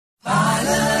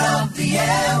the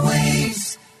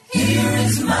airwaves. Here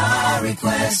is my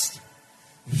request.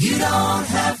 You don't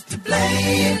have to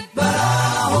play it, but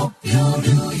I hope you'll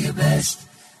do your best.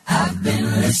 I've been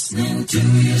listening to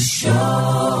your show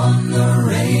on the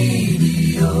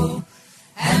radio,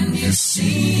 and you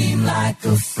seem like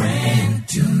a friend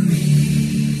to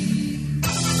me.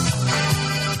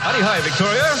 Howdy, hi,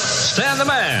 Victoria. Stan the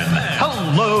Man.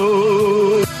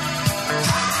 Hello.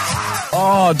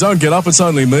 Oh, don't get up, it's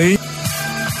only me.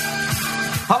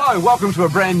 Hello, welcome to a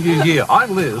brand new year.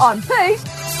 I'm Liz. I'm Pete.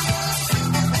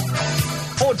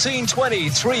 1420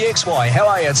 3XY. How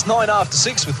are you? It's 9 after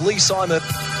 6 with Lee Simon.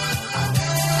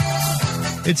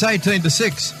 It's 18 to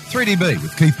 6, 3DB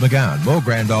with Keith McGowan. More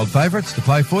grand old favourites to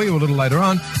play for you a little later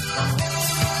on.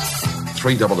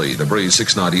 3EE, The Breeze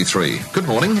 693. Good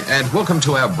morning and welcome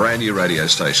to our brand new radio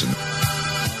station.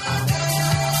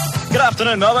 Good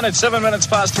afternoon, Melbourne. It's 7 minutes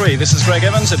past 3. This is Greg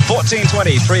Evans at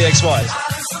 1420 3XY.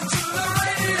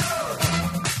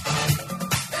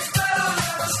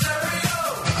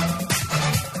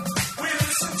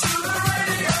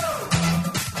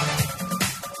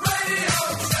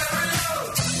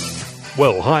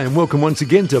 Well, hi and welcome once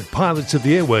again to Pilots of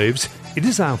the Airwaves. It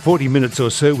is our 40 minutes or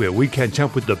so where we catch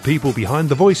up with the people behind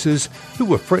the voices who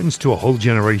were friends to a whole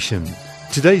generation.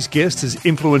 Today's guest has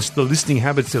influenced the listening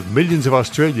habits of millions of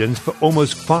Australians for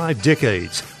almost 5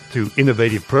 decades through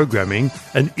innovative programming,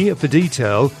 an ear for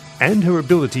detail, and her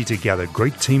ability to gather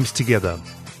great teams together.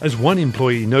 As one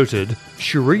employee noted,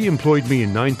 Cherie employed me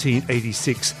in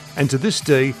 1986, and to this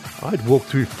day, I'd walk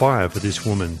through fire for this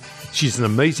woman. She's an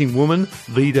amazing woman,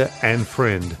 leader and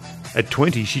friend. At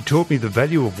 20, she taught me the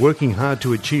value of working hard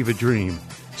to achieve a dream.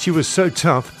 She was so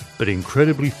tough, but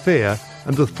incredibly fair,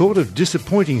 and the thought of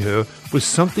disappointing her was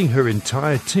something her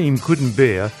entire team couldn't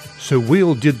bear, so we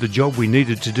all did the job we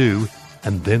needed to do,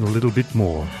 and then a little bit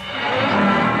more.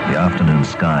 The afternoon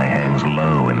sky hangs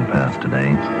low in Perth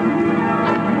today.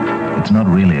 It's not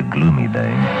really a gloomy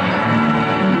day,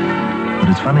 but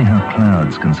it's funny how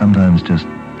clouds can sometimes just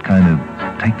kind of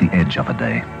take the edge off a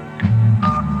day.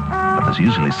 But there's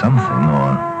usually something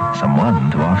or someone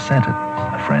to offset it.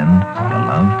 A friend, your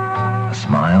love, a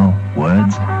smile,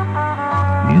 words,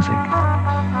 music,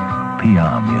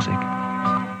 PR music.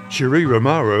 Cherie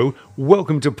Romero,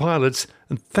 welcome to Pilots,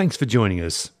 and thanks for joining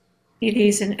us. It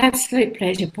is an absolute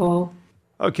pleasure, Paul.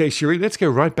 Okay, Cherie, let's go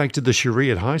right back to the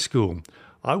Cherie at high school.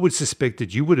 I would suspect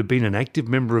that you would have been an active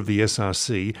member of the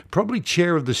SRC, probably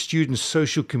chair of the Students'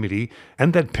 Social Committee,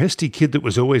 and that pesky kid that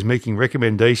was always making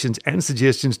recommendations and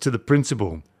suggestions to the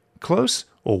principal. Close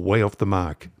or way off the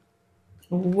mark?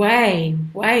 Way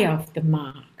off the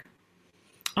mark.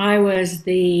 I was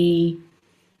the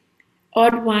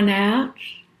odd one out.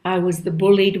 I was the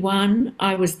bullied one.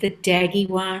 I was the daggy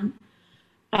one.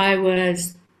 I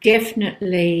was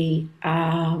definitely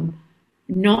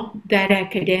not that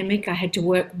academic. I had to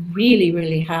work really,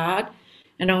 really hard,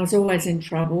 and I was always in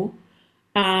trouble.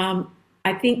 I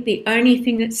think the only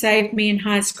thing that saved me in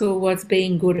high school was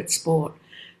being good at sport.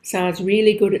 So I was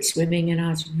really good at swimming and I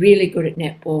was really good at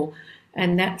netball,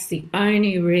 and that's the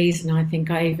only reason I think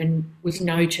I even was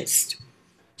noticed.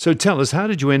 So tell us, how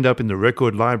did you end up in the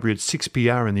record library at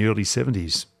 6PR in the early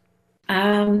 70s?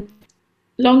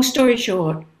 Long story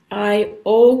short, I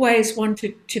always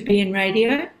wanted to be in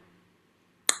radio.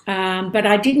 But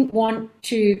I didn't want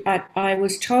to, I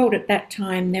was told at that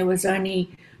time there was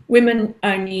women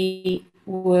only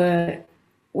were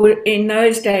in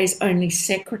those days only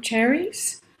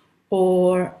secretaries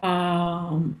or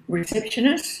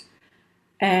receptionists,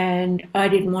 and I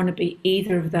didn't want to be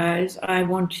either of those. I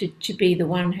wanted to be the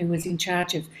one who was in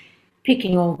charge of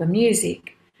picking all the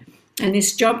music. And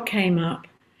this job came up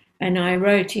and I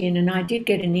wrote in and I did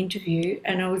get an interview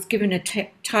and I was given a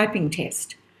typing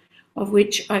test, of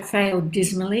which I failed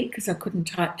dismally because I couldn't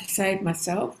type to save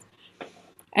myself.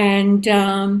 And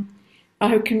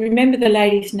I can remember the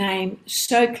lady's name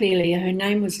so clearly. Her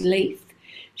name was Leith.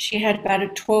 She had about a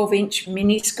 12-inch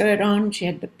miniskirt on. She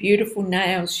had the beautiful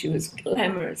nails. She was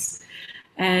glamorous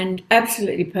and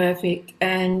absolutely perfect.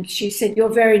 And she said, "You're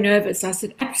very nervous." I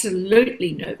said,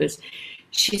 "Absolutely nervous."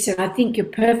 She said, "I think you're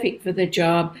perfect for the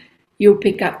job. You'll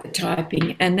pick up the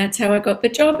typing." And that's how I got the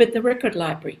job at the record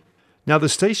library. Now, the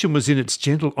station was in its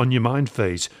gentle on your mind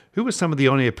phase. Who were some of the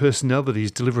on-air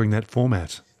personalities delivering that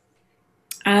format?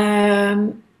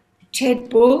 Ted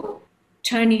Bull,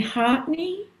 Tony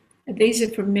Hartney. These are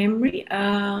from memory.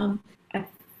 I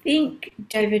think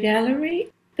David Allery.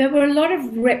 There were a lot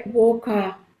of Rhett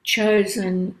Walker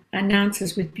chosen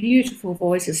announcers with beautiful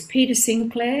voices. Peter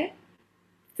Sinclair,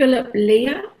 Philip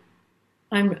Lear.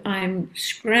 I'm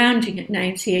scrounging at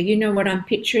names here. You know what I'm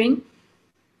picturing.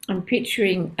 I'm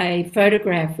picturing a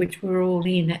photograph which we're all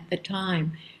in at the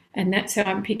time, and that's how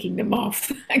I'm picking them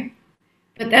off.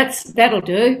 But that'll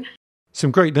do.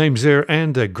 Some great names there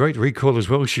and a great recall as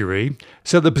well, Cherie.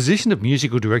 So the position of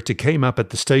musical director came up at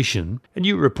the station and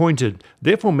you were appointed,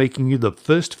 therefore making you the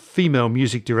first female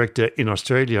music director in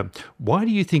Australia. Why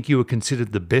do you think you were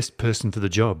considered the best person for the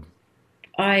job?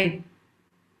 I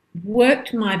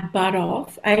worked my butt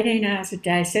off, 18 hours a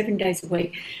day, 7 days a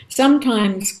week.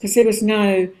 Sometimes, because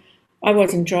I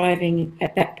wasn't driving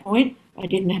at that point. I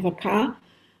didn't have a car.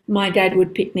 My dad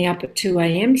would pick me up at 2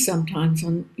 a.m. sometimes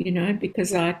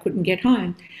because I couldn't get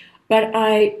home. But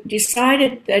I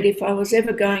decided that if I was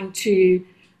ever going to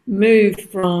move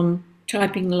from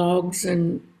typing logs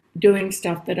and doing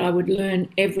stuff, that I would learn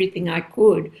everything I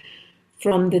could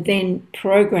from the then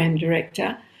program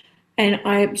director, and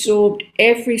I absorbed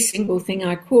every single thing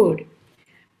I could.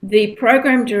 The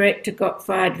program director got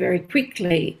fired very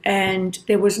quickly, and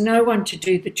there was no one to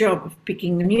do the job of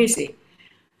picking the music.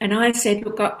 And I said,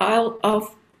 look,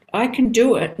 I can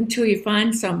do it until you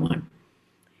find someone.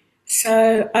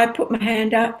 So I put my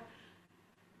hand up.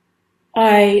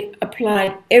 I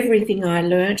applied everything I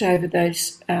learnt over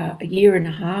those a year and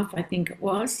a half, I think it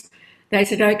was. They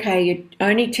said, okay, you're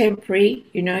only temporary,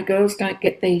 girls don't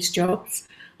get these jobs.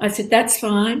 I said, that's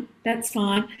fine.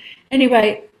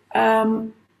 Anyway,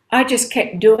 I just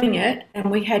kept doing it,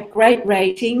 and we had great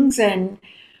ratings, and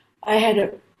I had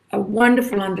a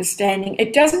wonderful understanding.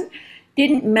 It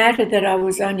didn't matter that I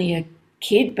was only a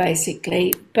kid,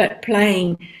 basically, but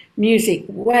playing music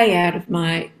way out of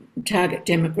my target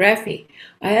demographic.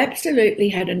 I absolutely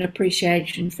had an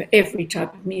appreciation for every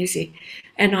type of music,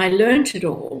 and I learnt it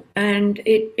all, and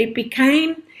it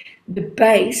became the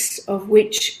base of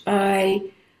which I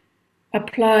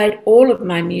applied all of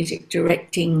my music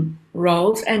directing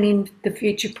roles and in the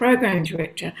future program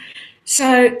director.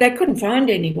 So they couldn't find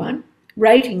anyone.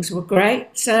 Ratings were great,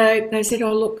 so they said,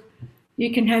 oh, look,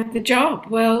 you can have the job.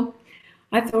 Well,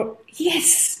 I thought,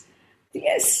 yes,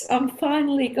 I've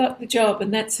finally got the job,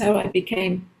 and that's how I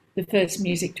became the first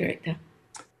music director.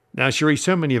 Now, Cherie,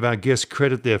 so many of our guests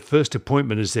credit their first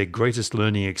appointment as their greatest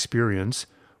learning experience.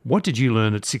 What did you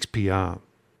learn at 6PR?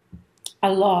 A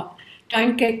lot.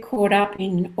 Don't get caught up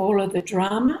in all of the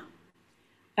drama.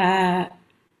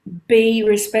 Be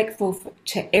respectful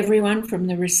to everyone, from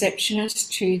the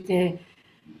receptionist to the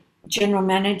general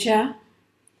manager.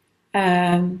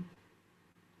 I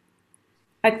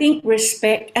think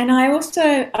respect, and I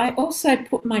also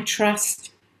put my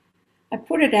trust. I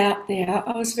put it out there.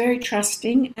 I was very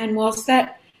trusting, and whilst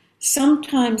that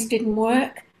sometimes didn't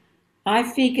work, I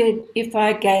figured if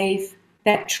I gave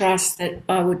that trust, that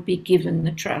I would be given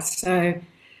the trust. So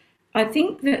I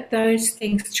think that those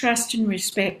things, trust and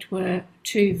respect, were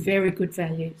two very good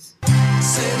values.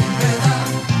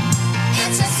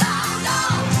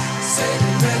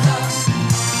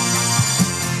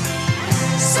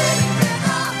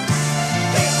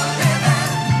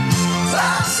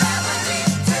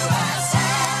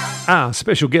 Our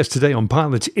special guest today on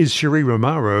Pilots is Cherie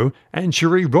Romaro, and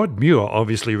Cherie, Rod Muir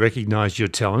obviously recognised your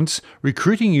talents,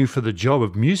 recruiting you for the job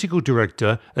of musical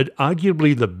director at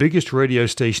arguably the biggest radio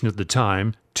station at the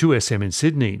time, 2SM in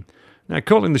Sydney. Now,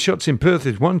 calling the shots in Perth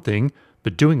is one thing,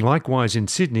 but doing likewise in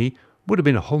Sydney would have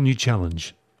been a whole new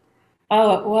challenge.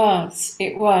 Oh,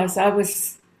 it was. I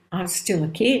was still a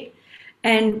kid,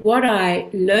 and what I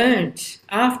learnt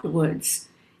afterwards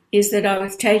is that I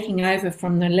was taking over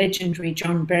from the legendary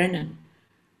John Brennan,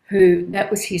 that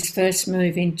was his first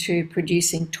move into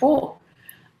producing talk,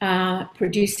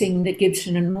 producing the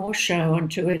Gibson and Moore show on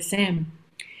 2SM.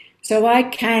 So I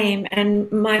came,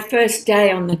 and my first day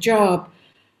on the job,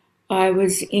 I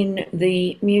was in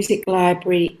the music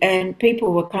library, and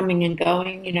people were coming and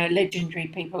going, legendary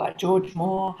people like George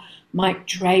Moore, Mike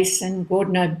Drayson,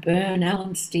 Gordon O'Byrne,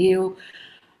 Alan Steele.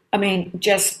 I mean,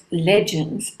 just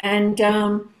legends. And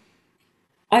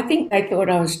I think they thought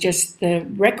I was just the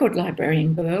record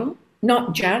librarian girl,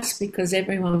 not just because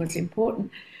everyone was important,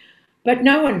 but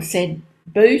no one said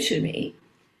boo to me.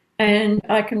 And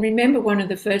I can remember one of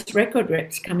the first record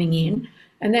reps coming in,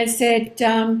 and they said,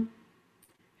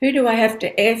 who do I have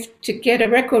to F to get a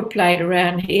record played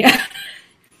around here?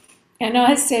 And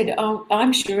I said, oh,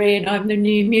 I'm Cherie, and I'm the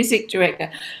new music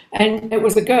director. And it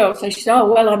was a girl, so she said,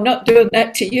 oh, well, I'm not doing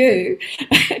that to you.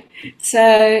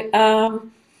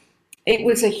 So it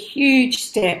was a huge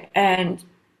step and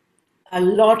a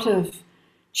lot of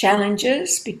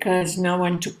challenges because no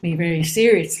one took me very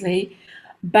seriously.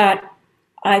 But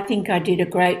I think I did a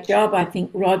great job. I think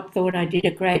Rod thought I did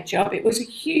a great job. It was a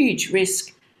huge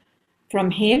risk from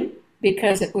him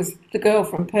because it was the girl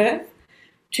from Perth.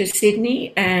 to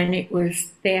Sydney, and it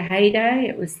was their heyday.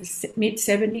 It was the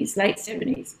mid-70s, late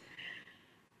 70s.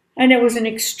 And it was an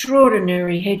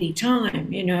extraordinary heady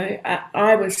time, you know.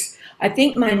 I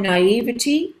think my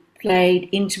naivety played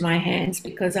into my hands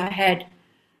because I had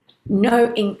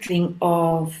no inkling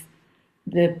of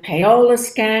the payola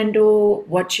scandal,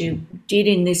 what you did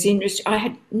in this industry. I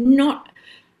had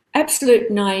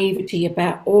absolute naivety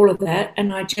about all of that,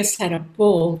 and I just had a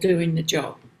ball doing the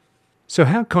job. So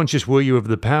how conscious were you of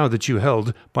the power that you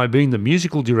held by being the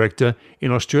musical director in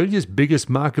Australia's biggest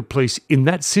marketplace in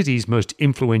that city's most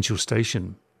influential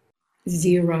station?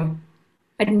 Zero.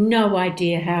 I had no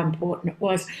idea how important it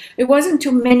was. It wasn't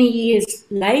until many years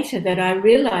later that I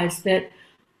realised that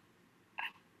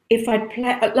if I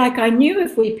play, like I knew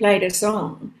if we played a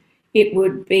song, it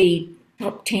would be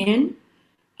top 10.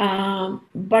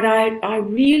 But I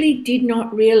really did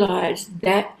not realise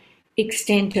that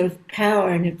extent of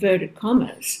power in inverted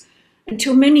commas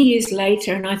until many years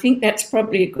later, and I think that's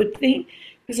probably a good thing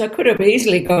because I could have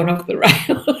easily gone off the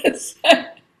rails.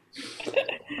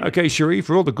 Okay, Cherie,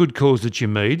 for all the good calls that you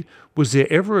made, was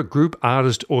there ever a group,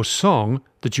 artist or song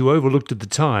that you overlooked at the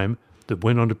time that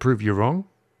went on to prove you wrong?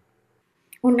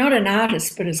 Well, not an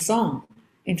artist, but a song.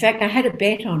 In fact, I had a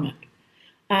bet on it.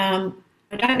 I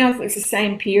don't know if it was the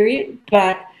same period,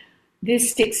 but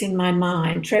this sticks in my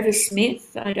mind. Trevor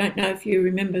Smith, I don't know if you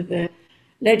remember the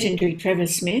legendary Trevor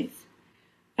Smith.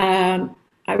 I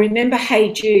remember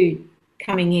Hey Jude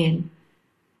coming in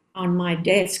on my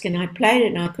desk, and I played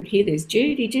it and I could hear this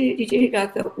Judy, Judy, Judy. I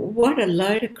thought, what a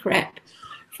load of crap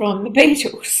from the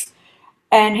Beatles.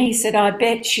 And he said, I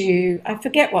bet you, I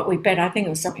forget what we bet, I think it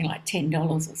was something like $10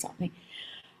 or something.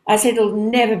 I said, it'll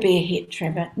never be a hit,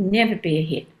 Trevor, never be a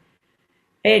hit.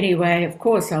 Anyway, of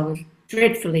course, I was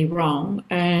dreadfully wrong,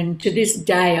 and to this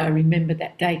day I remember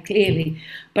that day clearly.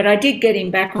 But I did get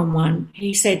him back on one.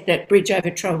 He said that Bridge Over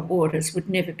Troubled Waters would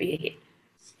never be a hit.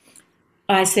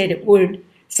 I said it would,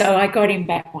 so I got him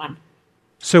back one.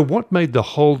 So what made the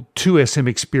whole 2SM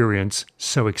experience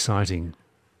so exciting?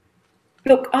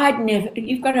 Look,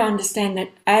 you've got to understand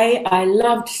that I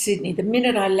loved Sydney. The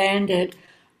minute I landed,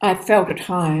 I felt at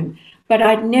home, but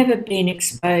I'd never been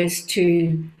exposed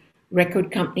to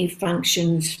record company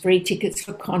functions, free tickets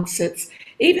for concerts.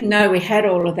 Even though we had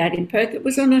all of that in Perth, it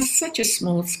was on such a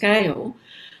small scale.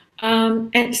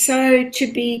 And so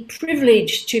to be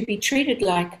privileged, to be treated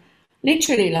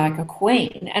literally like a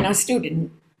queen, and I still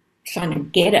didn't kind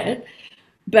of get it,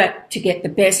 but to get the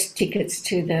best tickets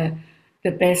to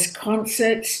the best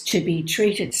concerts, to be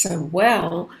treated so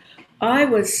well,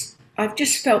 I've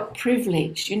just felt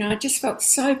privileged, you know, I just felt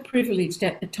so privileged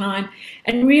at the time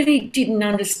and really didn't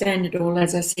understand it all,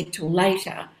 as I said, till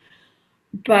later.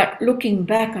 But looking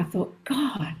back, I thought,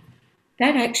 God,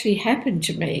 that actually happened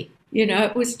to me. You know,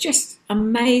 it was just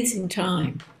amazing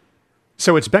time.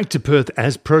 So it's back to Perth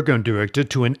as program director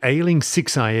to an ailing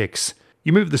 6IX.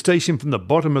 You moved the station from the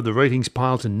bottom of the ratings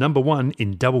pile to number 1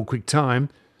 in double quick time.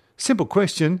 Simple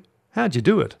question, how'd you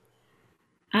do it?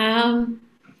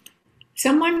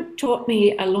 Someone taught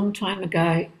me a long time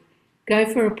ago, go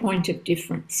for a point of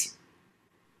difference.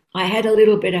 I had a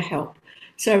little bit of help.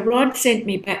 So Rod sent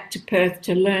me back to Perth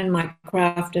to learn my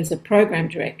craft as a program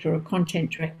director or content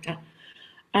director.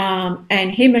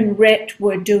 And him and Rhett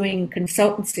were doing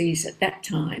consultancies at that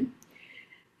time.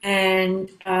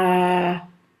 And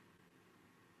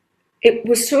it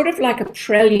was sort of like a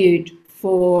prelude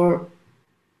for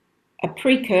a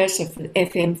precursor for the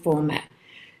FM format.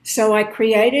 So I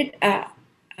created a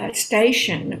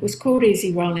station. It was called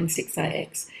Easy Rolling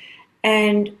 6IX.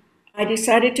 And I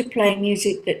decided to play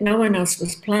music that no one else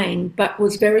was playing, but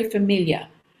was very familiar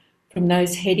from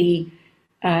those heady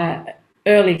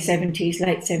early 70s,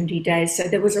 late 70s days. So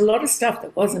there was a lot of stuff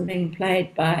that wasn't being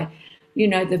played by, you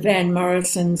know, the Van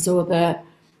Morrisons or the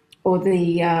well,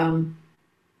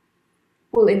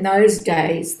 in those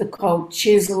days, the Cold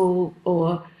Chisel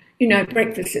or, you know,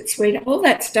 Breakfast at Sweet, all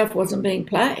that stuff wasn't being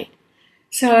played.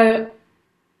 So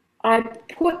I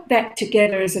put that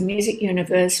together as a music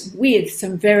universe with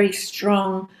some very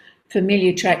strong,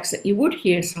 familiar tracks that you would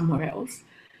hear somewhere else.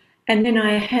 And then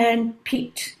I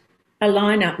hand-picked a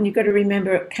lineup, and you've got to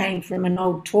remember it came from an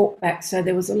old talkback, so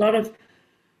there was a lot of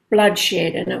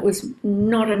bloodshed, and it was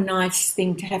not a nice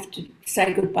thing to have to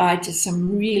say goodbye to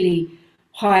some really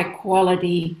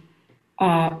high-quality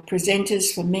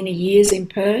presenters for many years in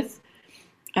Perth,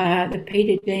 the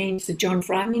Peter Deans, the John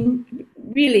Fry, I mean,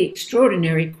 really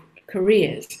extraordinary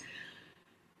careers.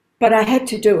 But I had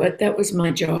to do it. That was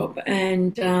my job,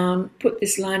 and put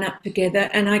this lineup together.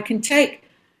 And I can take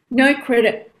no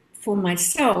credit for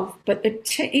myself, but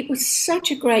it was such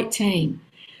a great team.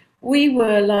 We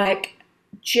were like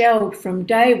gelled from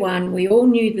day one. We all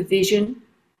knew the vision.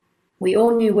 We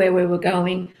all knew where we were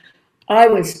going. I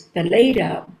was the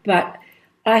leader, but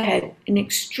I had an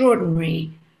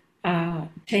extraordinary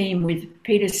team with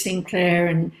Peter Sinclair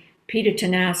and Peter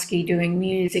Tanowski doing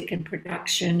music and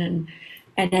production,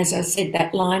 and as I said,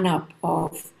 that lineup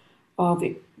of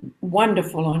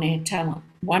wonderful on-air talent,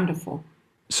 wonderful.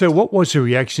 So what was the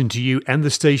reaction to you and the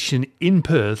station in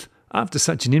Perth after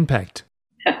such an impact?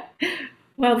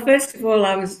 Well, first of all,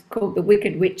 I was called the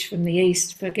Wicked Witch from the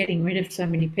East for getting rid of so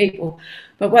many people.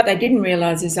 But what they didn't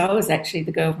realise is I was actually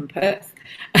the girl from Perth.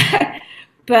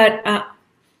 But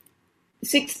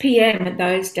 6 p.m. at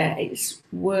those days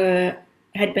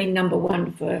had been number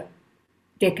one for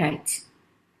decades.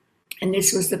 And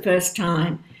this was the first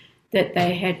time that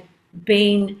they had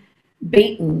been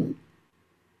beaten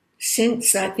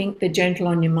since, I think, the Gentle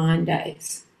on Your Mind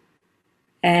days.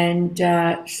 And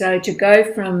so to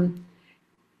go from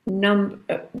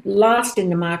last in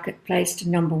the marketplace to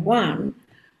number one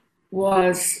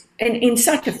was, and in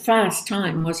such a fast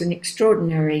time, was an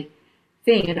extraordinary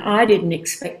thing, and I didn't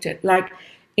expect it. Like,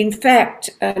 in fact,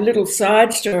 a little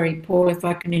side story, Paul, if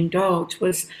I can indulge,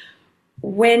 was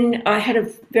when I had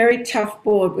a very tough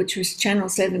board, which was Channel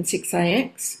 7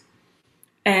 6AX,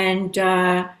 and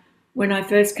when I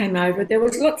first came over, there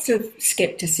was lots of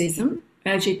scepticism,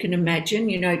 as you can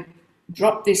imagine,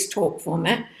 drop this talk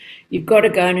format. You've got to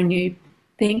go on a new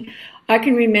thing. I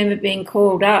can remember being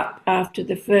called up after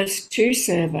the first 2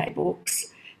 survey books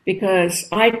because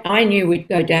I knew we'd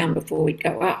go down before we'd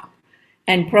go up,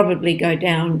 and probably go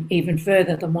down even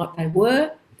further than what they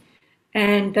were.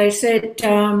 And they said,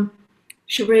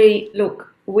 Cherie,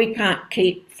 look, we can't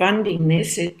keep funding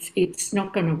this. It's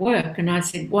not going to work. And I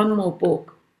said, one more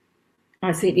book.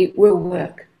 I said, it will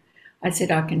work. I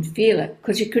said, I can feel it,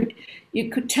 because you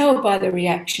could tell by the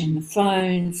reaction, the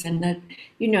phones and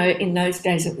in those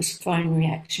days it was phone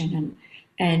reaction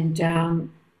and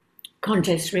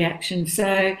contest reaction.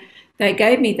 So they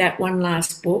gave me that one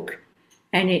last book,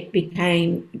 and it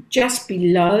became just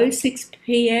below 6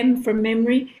 p.m. from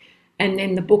memory. And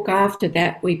then the book after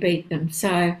that, we beat them.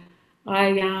 So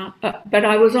but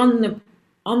I was on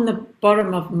the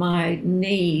bottom of my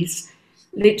knees,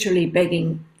 literally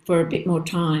begging for a bit more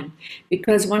time,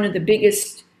 because one of the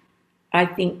biggest, I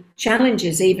think,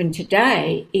 challenges even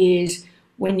today is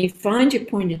when you find your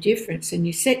point of difference and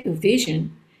you set your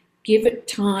vision, give it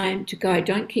time to go.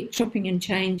 Don't keep chopping and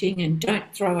changing, and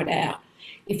don't throw it out.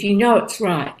 If you know it's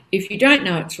right. If you don't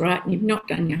know it's right and you've not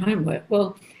done your homework,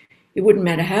 well, it wouldn't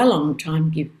matter how long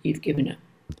time you've given it.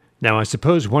 Now, I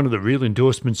suppose one of the real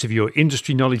endorsements of your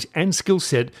industry knowledge and skill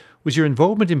set was your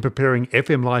involvement in preparing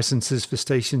FM licences for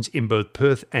stations in both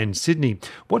Perth and Sydney.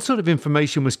 What sort of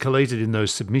information was collated in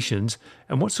those submissions,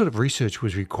 and what sort of research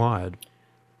was required?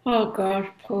 Oh, God,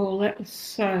 Paul, that was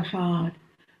so hard.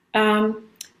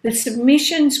 The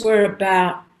submissions were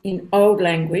about, in old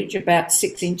language, about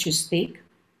 6 inches thick,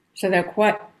 so they're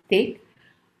quite thick.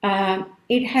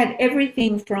 It had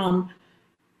everything from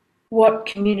what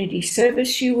community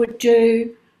service you would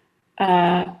do,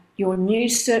 your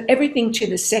news, everything to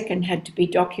the second had to be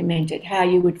documented, how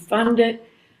you would fund it,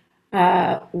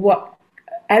 what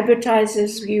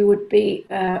advertisers you would be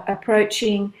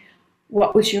approaching,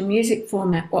 what was your music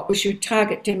format, what was your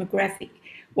target demographic,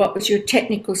 what was your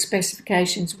technical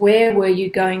specifications, where were you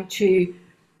going to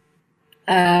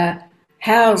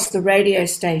house the radio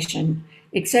station,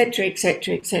 etc.,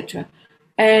 etc., etc.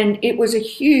 And it was a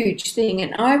huge thing.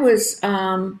 And I was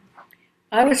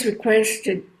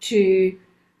requested to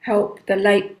help the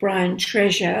late Brian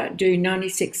Treasure do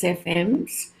 96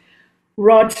 FMs,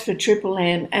 Rods for Triple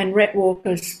M, and Rhett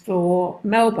Walkers for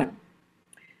Melbourne.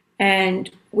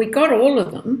 And we got all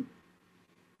of them.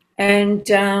 And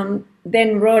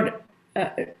then Rod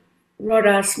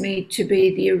asked me to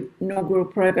be the inaugural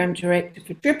program director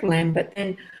for Triple M, but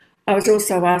then I was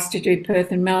also asked to do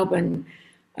Perth and Melbourne.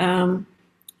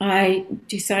 I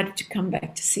decided to come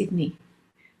back to Sydney.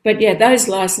 But yeah, those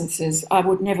licences, I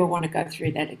would never want to go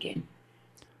through that again.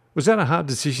 Was that a hard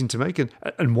decision to make?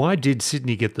 And why did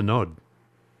Sydney get the nod?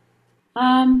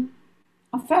 I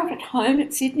felt at home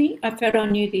at Sydney. I felt I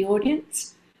knew the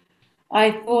audience.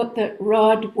 I thought that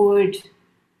Rod would,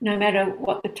 no matter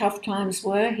what the tough times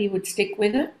were, he would stick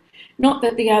with it. Not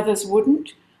that the others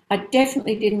wouldn't. I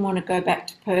definitely didn't want to go back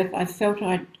to Perth. I felt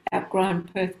I'd outgrown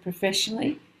Perth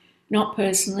professionally, not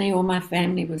personally, or my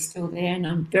family was still there, and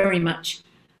I'm very much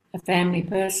a family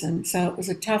person, so it was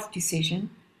a tough decision.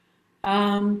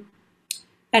 And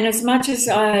as much as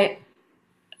I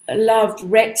loved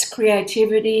Rhett's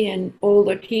creativity and all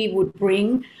that he would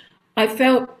bring, I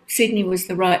felt Sydney was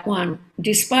the right one,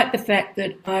 despite the fact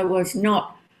that I was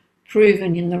not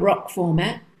proven in the rock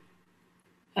format.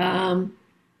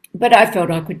 But I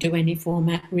felt I could do any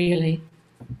format, really.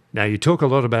 Now, you talk a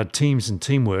lot about teams and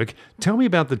teamwork. Tell me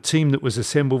about the team that was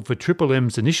assembled for Triple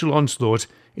M's initial onslaught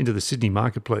into the Sydney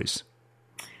marketplace.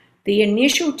 The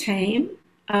initial team,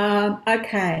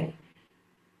 Gordon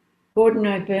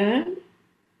O'Byrne,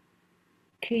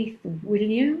 Keith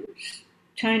Williams,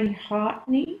 Tony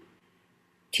Hartney,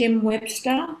 Tim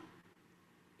Webster,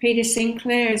 Peter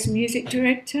Sinclair as music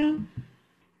director,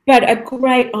 but a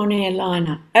great on-air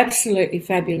lineup, absolutely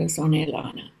fabulous on-air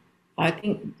lineup. I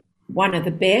think one of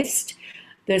the best.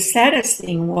 The saddest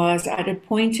thing was I'd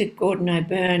appointed Gordon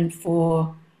O'Byrne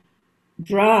for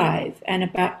Drive, and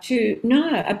about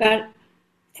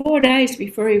 4 days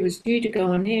before he was due to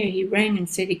go on air, he rang and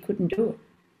said he couldn't do it.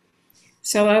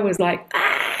 So I was like,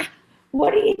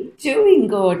 what are you doing,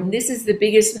 Gordon? This is the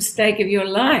biggest mistake of your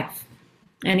life.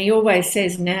 And he always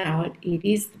says now it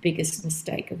is the biggest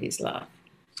mistake of his life.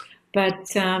 But,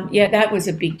 that was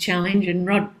a big challenge, and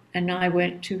Rod and I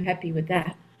weren't too happy with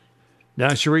that.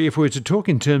 Now, Cherie, if we were to talk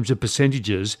in terms of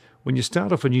percentages, when you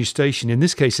start off a new station, in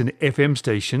this case an FM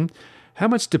station, how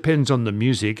much depends on the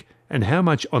music and how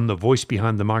much on the voice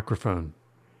behind the microphone?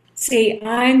 See,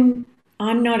 I'm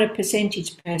not a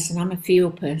percentage person, I'm a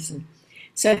feel person.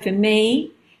 So for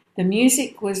me, the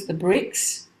music was the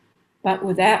bricks, but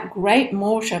without great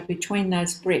mortar between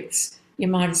those bricks, you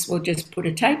might as well just put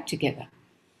a tape together.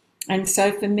 And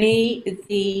so for me,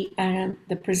 the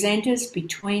presenters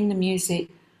between the music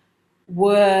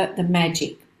were the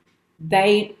magic.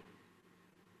 They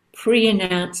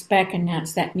pre-announced,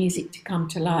 back-announced that music to come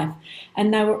to life.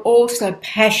 And they were all so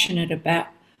passionate about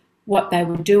what they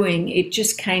were doing, it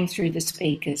just came through the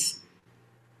speakers.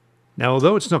 Now,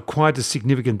 although it's not quite as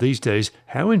significant these days,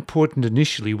 how important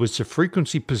initially was the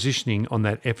frequency positioning on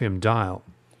that FM dial?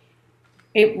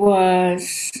 It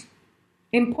was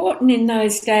important in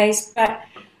those days, but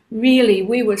really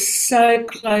we were so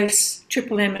close.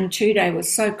 Triple M and 2 Day were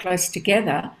so close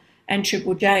together, and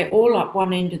Triple J all up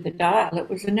one end of the dial. It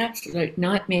was an absolute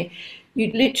nightmare.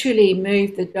 You'd literally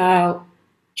move the dial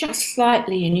just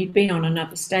slightly and you'd be on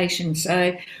another station.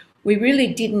 So we really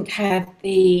didn't have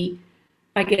the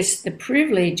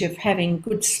privilege of having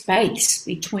good space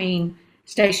between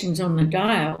stations on the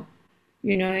dial.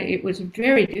 You know, it was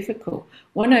very difficult.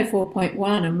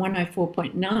 104.1 and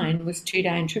 104.9 was 2 Day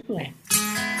and Triple M.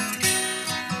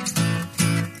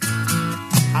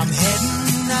 I'm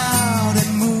heading out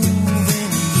and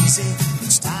moving easy.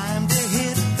 It's time to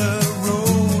hit the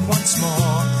road once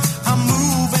more. I'm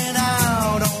moving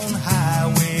out on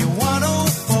Highway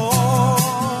 104.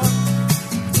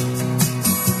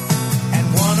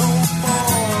 And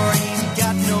 104 ain't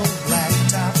got no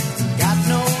blacktop, got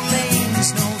no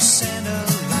lanes, no center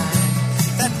line.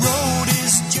 That road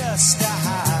is just a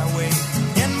highway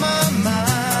in my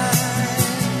mind.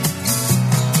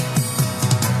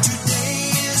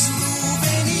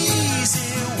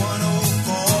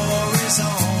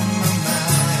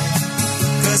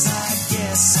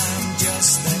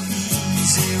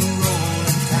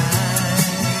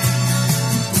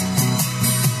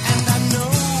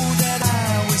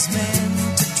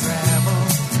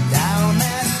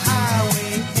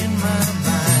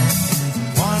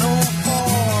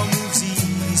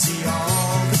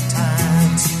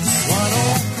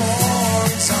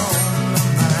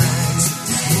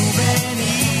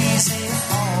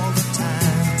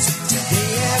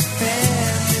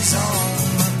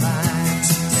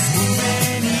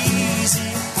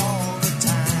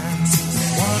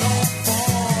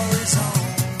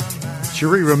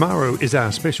 Cherie Romero is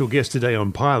our special guest today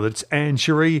on Pilots. And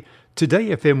Cherie, Today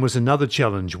FM was another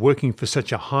challenge, working for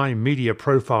such a high media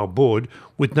profile board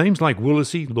with names like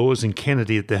Willesee, Laws and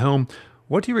Kennedy at the helm.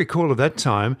 What do you recall of that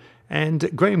time?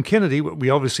 And Graham Kennedy, we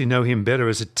obviously know him better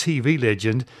as a TV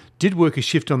legend, did work a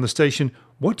shift on the station.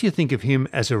 What do you think of him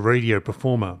as a radio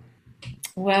performer?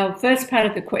 Well, first part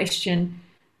of the question,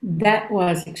 that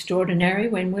was extraordinary.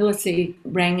 When Willesee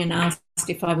rang and asked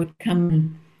if I would come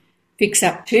and fix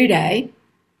up 2 Day,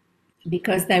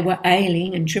 because they were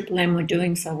ailing and Triple M were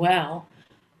doing so well,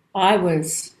 I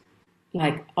was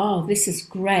like, oh, this is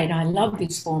great. I love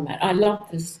this format. I love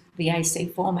the AC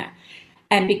format.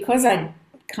 And because I'd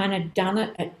kind of done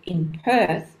it in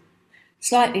Perth,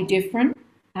 slightly different,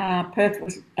 Perth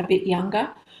was a bit younger,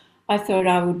 I thought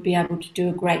I would be able to do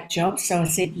a great job, so I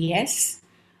said yes.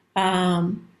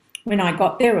 When I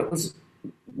got there, it was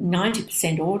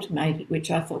 90% automated,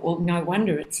 which I thought, well, no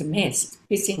wonder it's a mess.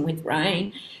 It's pissing with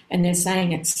rain, and they're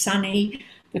saying it's sunny.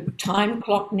 The time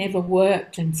clock never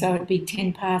worked, and so it'd be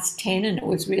 10 past 10, and it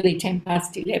was really 10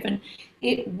 past 11.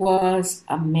 It was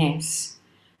a mess.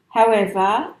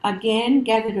 However, again,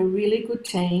 gathered a really good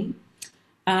team.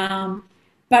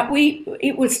 But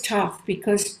it was tough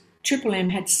because Triple M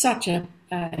had such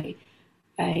a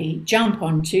jump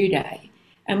on 2 Day,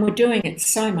 and we're doing it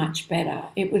so much better.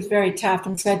 It was very tough,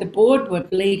 and so the board were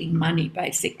bleeding money,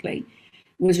 basically.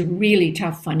 It was really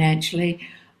tough financially.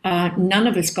 None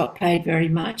of us got paid very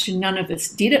much, and none of us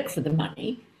did it for the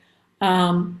money.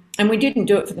 And we didn't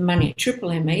do it for the money at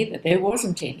Triple M either. There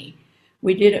wasn't any.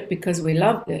 We did it because we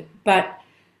loved it. But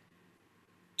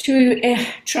to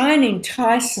try and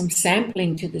entice some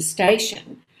sampling to the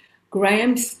station,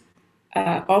 Graham's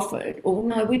offered, or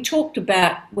no, we talked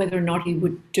about whether or not he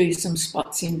would do some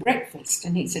spots in breakfast,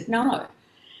 and he said no.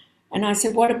 And I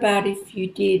said, what about if you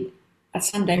did a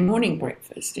Sunday morning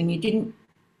breakfast and you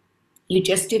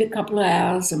just did a couple of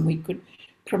hours and we could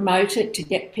promote it to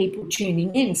get people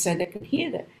tuning in so they could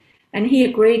hear that. And he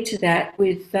agreed to that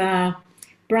with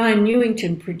Brian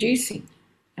Newington producing,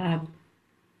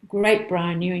 great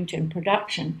Brian Newington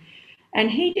production.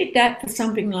 And he did that for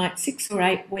something like 6 or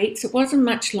 8 weeks. It wasn't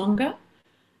much longer,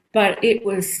 but it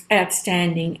was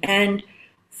outstanding. And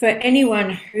for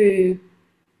anyone who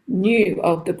knew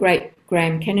of the great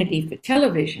Graham Kennedy for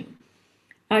television,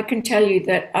 I can tell you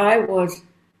that I was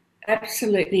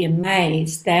absolutely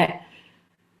amazed that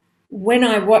when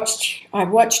I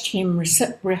watched him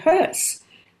rehearse,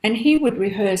 and he would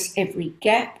rehearse every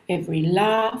gap, every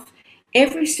laugh,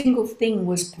 every single thing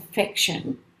was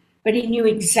perfection, but he knew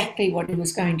exactly what he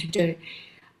was going to do.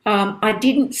 I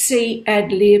didn't see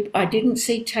ad-lib, I didn't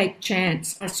see take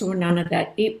chance, I saw none of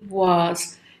that. It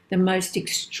was the most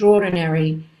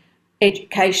extraordinary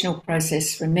educational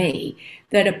process for me,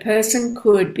 that a person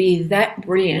could be that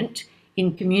brilliant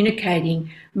in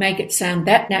communicating, make it sound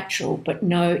that natural, but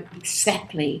know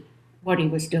exactly what he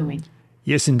was doing.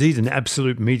 Yes, indeed, an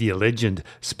absolute media legend.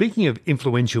 Speaking of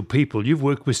influential people, you've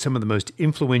worked with some of the most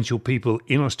influential people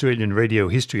in Australian radio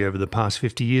history over the past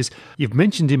 50 years. You've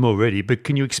mentioned him already, but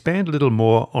can you expand a little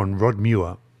more on Rod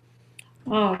Muir?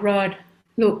 Oh, Rod,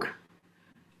 look,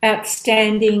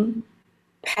 outstanding,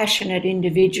 passionate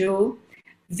individual,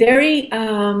 very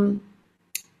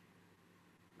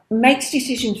makes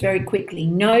decisions very quickly,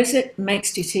 knows it,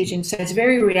 makes decisions, so it's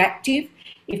very reactive.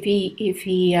 If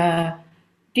he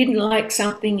didn't like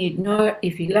something, you'd know it.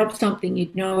 If he loved something,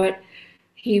 you'd know it.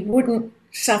 He wouldn't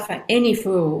suffer any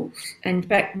fools, and in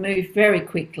fact move very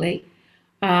quickly.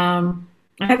 I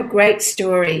have a great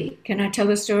story. Can I tell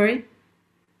a story?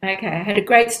 Okay, I had a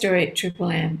great story at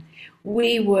Triple M.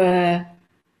 We'd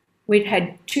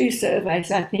had 2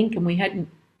 surveys, I think, and we hadn't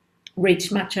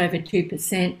reached much over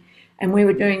 2%. And we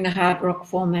were doing the hard rock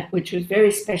format, which was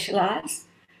very specialised.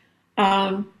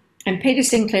 And Peter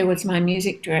Sinclair was my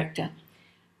music director.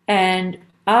 And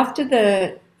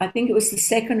after I think it was the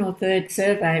 2nd or 3rd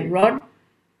survey, Rod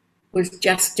was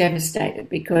just devastated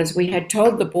because we had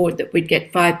told the board that we'd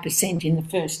get 5% in the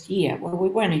first year. Well, we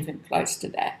weren't even close to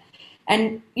that.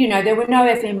 And, you know, there were no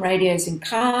FM radios in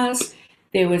cars.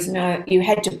 You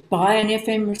had to buy an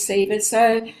FM receiver.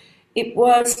 So it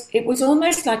was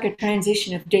almost like a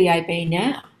transition of DAB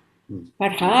now,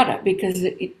 but harder because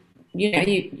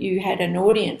you had an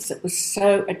audience that was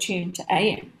so attuned to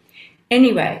AM.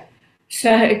 Anyway,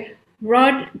 so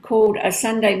Rod called a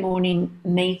Sunday morning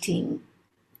meeting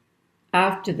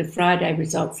after the Friday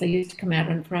results. They used to come out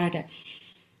on Friday.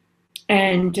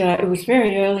 And it was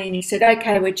very early, and he said,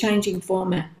 okay, we're changing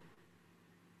format.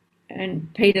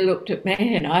 And Peter looked at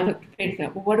me, and I looked at Peter and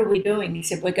thought, well, what are we doing? He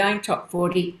said, we're going top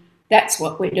 40. That's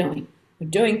what we're doing. We're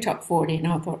doing top 40. And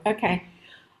I thought, okay.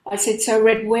 I said, so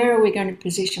Red, where are we going to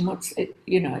position? What's it,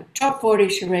 top 40,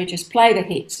 Cherie, just play the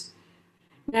hits.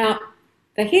 Now,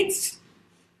 the hits,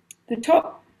 the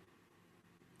top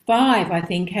 5, I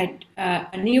think, had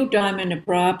a Neil Diamond, a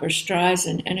Barbra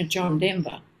Streisand, and a John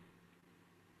Denver.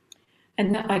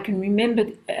 And I can remember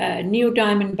Neil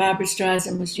Diamond, Barbra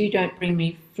Streisand was You Don't Bring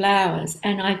Me Flowers.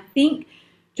 And I think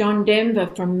John Denver,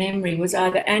 from memory, was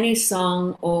either Annie's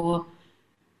Song or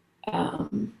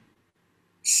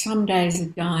Some Days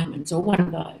of Diamonds, or one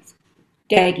of those.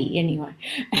 Daggy, anyway.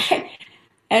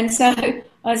 And so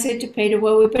I said to Peter,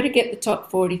 well, we better get the top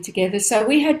 40 together. So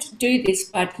we had to do this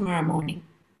by tomorrow morning.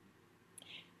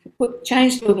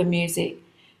 Changed all the music.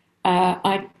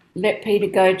 I let Peter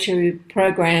go to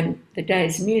program the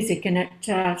day's music, and at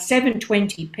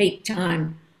 7:20 peak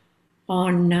time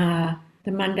on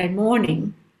the Monday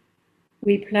morning,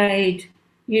 we played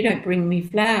You Don't Bring Me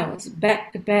Flowers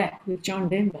back to back with John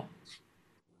Denver.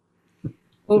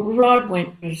 Well, Rod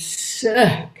went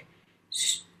berserk.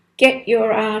 Get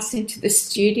your ass into the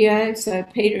studio. So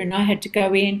Peter and I had to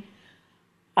go in.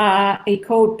 He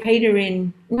called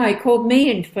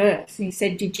me in first. He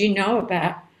said, did you know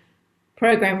about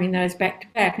programming those back to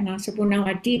back. And I said, well, no,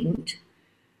 I didn't.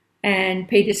 And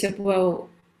Peter said, well,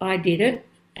 I did it.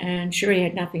 And Cherie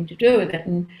had nothing to do with it.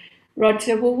 And Rod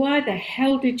said, well, why the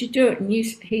hell did you do it? And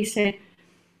he said,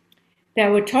 they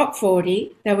were top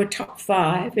 40, they were top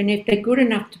 5, and if they're good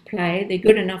enough to play, they're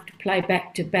good enough to play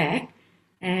back to back,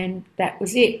 and that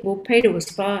was it. Well, Peter was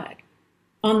fired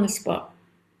on the spot.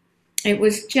 It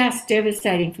was just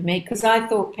devastating for me because I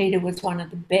thought Peter was one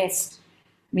of the best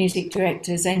music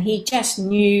directors, and he just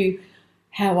knew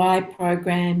how I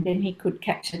programmed and he could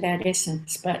capture that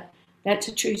essence, but that's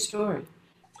a true story.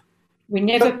 We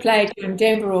never played in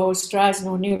Denver or Streisand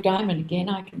or Neil Diamond again,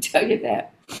 I can tell you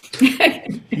that.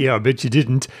 Yeah, I bet you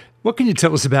didn't. What can you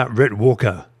tell us about Rhett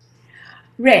Walker?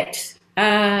 Rhett,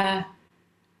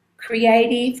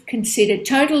 creative, considered,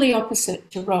 totally opposite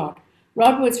to Rod.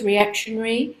 Rod was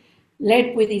reactionary,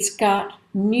 led with his gut,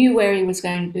 knew where he was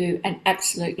going to do, and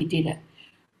absolutely did it.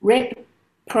 Rhett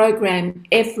programmed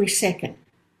every second.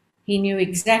 He knew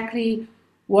exactly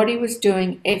what he was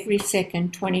doing every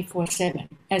second, 24/7,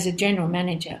 as a general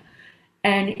manager.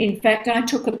 And in fact, I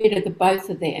took a bit of the both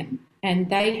of them,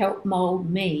 and they helped mould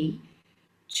me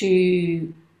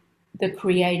to the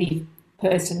creative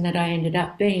person that I ended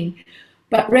up being.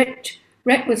 But Rhett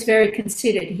was very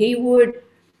considered. He would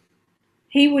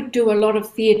do a lot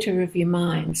of theatre of your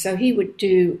mind. So he would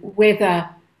do weather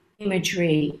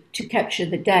imagery to capture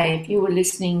the day. If you were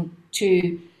listening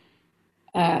to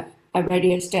a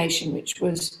radio station which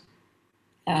was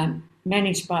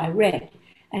managed by Rhett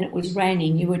and it was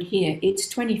raining, you would hear it's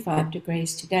 25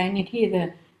 degrees today, and you'd hear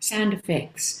the sound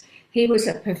effects. He was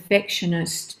a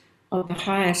perfectionist of the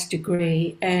highest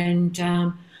degree, and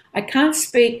I can't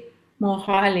speak more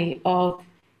highly of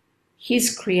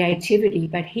his creativity,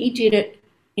 but he did it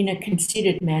in a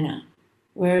considered manner,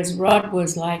 whereas Rod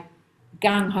was like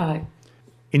gung-ho.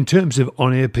 In terms of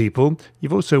on-air people,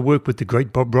 you've also worked with the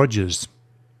great Bob Rogers.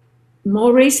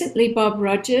 More recently, Bob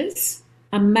Rogers,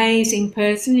 amazing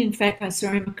person. In fact, I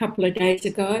saw him a couple of days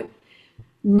ago.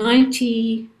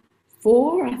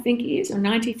 94, I think he is, or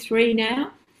 93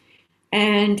 now.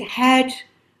 And had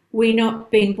we not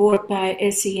been bought by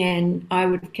SEN, I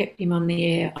would have kept him on the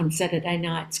air on Saturday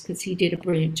nights because he did a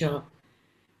brilliant job.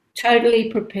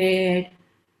 Totally prepared,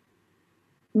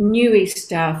 knew his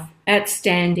stuff,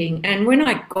 outstanding. And when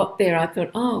I got there, I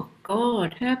thought, oh,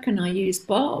 God, how can I use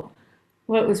Bob?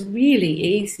 Well, it was really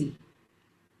easy.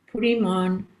 Put him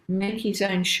on, make his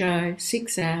own show,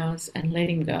 6 hours, and let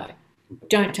him go.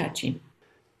 Don't touch him.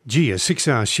 Gee, a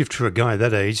 6-hour shift for a guy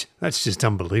that age, that's just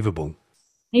unbelievable.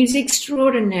 He's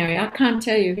extraordinary. I can't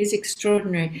tell you, he's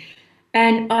extraordinary.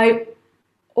 And I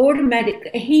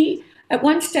automatically, at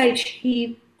one stage,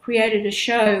 he created a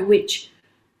show which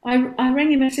I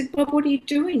rang him and I said, Bob, what are you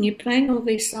doing? You're playing all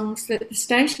these songs that the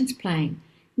station's playing.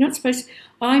 You're not supposed to.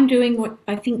 I'm doing what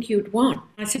I think you'd want.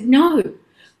 I said, no,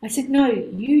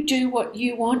 you do what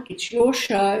you want. It's your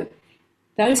show.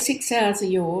 Those 6 hours are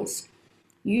yours.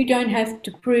 You don't have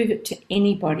to prove it to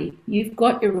anybody. You've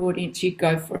got your audience. You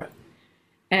go for it.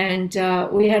 And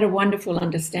we had a wonderful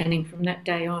understanding from that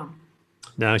day on.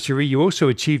 Now, Cherie, you also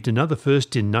achieved another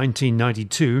first in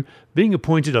 1992, being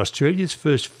appointed Australia's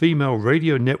first female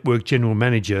radio network general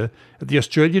manager at the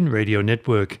Australian Radio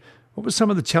Network. What were some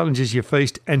of the challenges you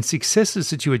faced and successes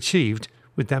that you achieved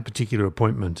with that particular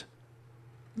appointment?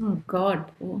 Oh,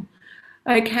 God.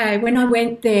 Okay, when I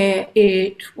went there,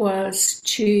 it was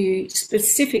to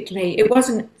specifically, it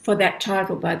wasn't for that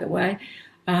title, by the way,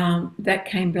 that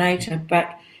came later,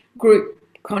 but Group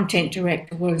Content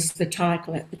Director was the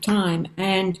title at the time.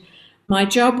 And my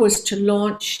job was to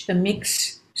launch the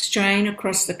Mix strain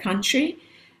across the country.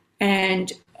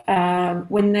 And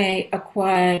when they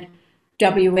acquired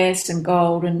WS and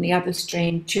Gold and the other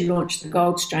stream, to launch the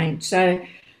Gold strain. So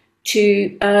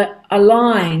to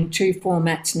align two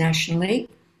formats nationally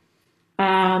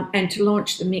and to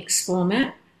launch the Mix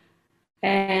format.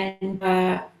 And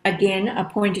again, a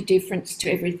point of difference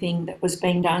to everything that was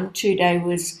being done. 2 Day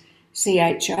was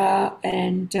CHR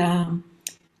and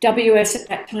WS at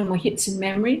that time were Hits and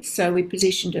Memories, so we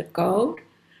positioned it Gold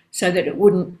so that it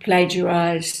wouldn't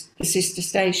plagiarise the sister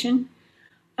station.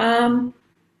 And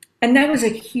that was a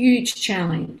huge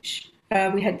challenge.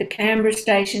 We had the Canberra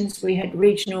stations, we had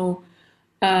regional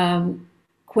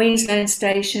Queensland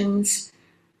stations,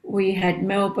 we had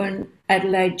Melbourne,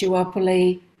 Adelaide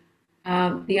duopoly.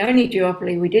 The only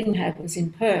duopoly we didn't have was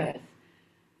in Perth.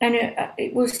 And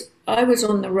I was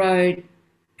on the road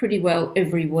pretty well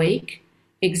every week,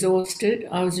 exhausted.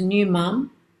 I was a new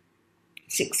mum,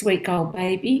 6-week-old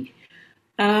baby.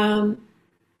 And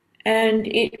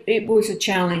it was a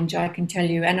challenge, I can tell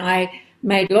you. And I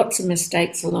made lots of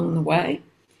mistakes along the way.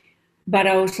 but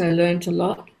I also learned a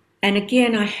lot. And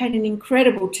again, I had an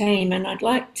incredible team, and I'd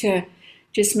like to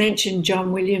just mention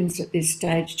John Williams at this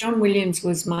stage. John Williams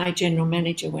was my general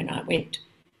manager when I went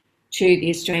to the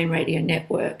Australian Radio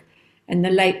Network, and the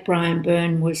late Brian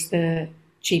Byrne was the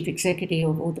chief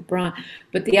executive,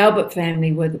 but the Albert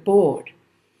family were the board.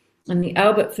 And the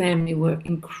Albert family were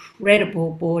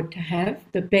incredible board to have,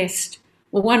 the best,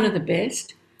 well, one of the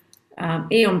best.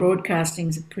 Eon Broadcasting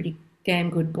is a pretty damn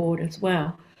good board as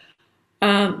well.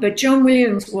 But John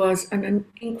Williams was an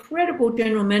incredible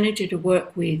general manager to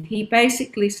work with. He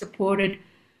basically supported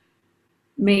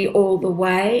me all the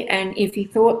way, and if he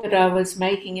thought that I was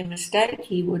making a mistake,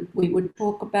 we would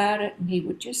talk about it, and he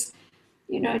would just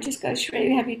go,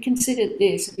 Sheree, have you considered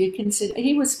this?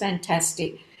 He was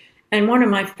fantastic. And one of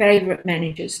my favourite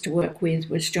managers to work with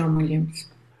was John Williams.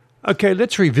 Okay,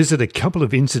 let's revisit a couple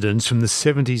of incidents from the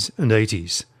 70s and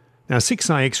 80s. Now,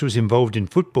 6IX was involved in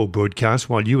football broadcasts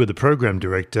while you were the program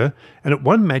director, and at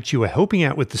one match you were helping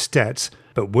out with the stats,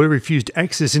 but were refused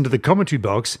access into the commentary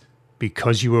box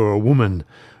because you were a woman.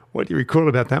 What do you recall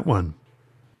about that one?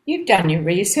 You've done your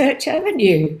research, haven't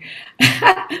you?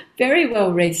 Very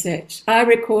well researched. I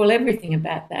recall everything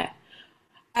about that.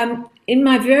 In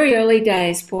my very early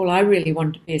days, Paul, I really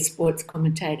wanted to be a sports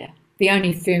commentator, the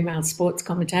only female sports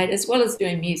commentator, as well as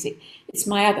doing music. It's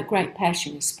my other great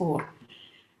passion is sport.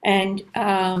 And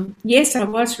yes, I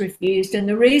was refused. And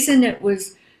the reason it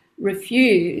was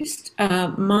refused,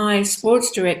 my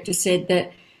sports director said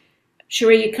that,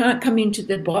 Sheree, you can't come into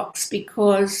the box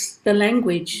because the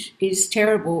language is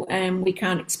terrible and we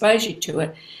can't expose you to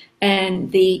it.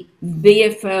 And the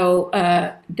VFL,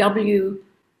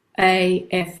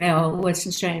 WAFL, Western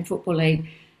Australian Football League,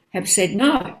 have said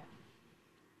no.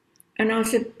 And I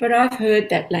said, but I've heard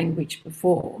that language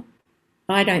before.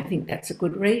 I don't think that's a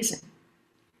good reason.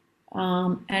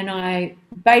 And I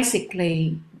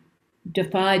basically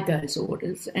defied those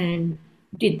orders and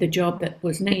did the job that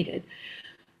was needed.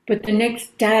 But the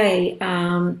next day,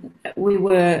 we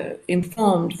were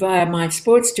informed via my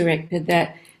sports director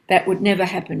that that would never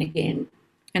happen again,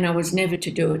 and I was never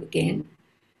to do it again.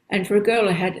 And for a girl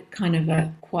who had kind of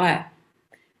a quiet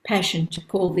passion to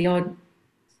call the odd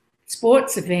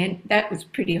sports event, that was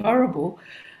pretty horrible.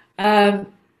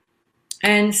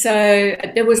 And so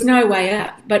there was no way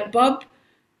out. But Bob,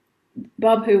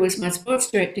 who was my sports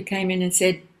director, came in and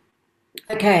said,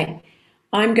 okay,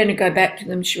 I'm going to go back to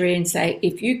them, Sheree, and say,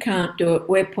 if you can't do it,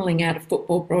 we're pulling out a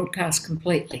football broadcast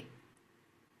completely.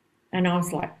 And I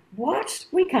was like, what?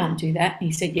 We can't do that. And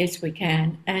he said, yes, we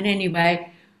can. And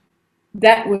anyway,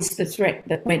 that was the threat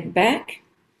that went back.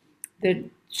 The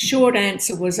short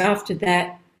answer was after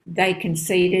that, they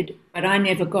conceded, but I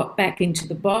never got back into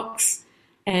the box,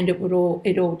 and it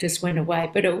all just went away.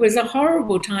 But it was a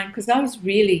horrible time because I was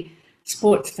really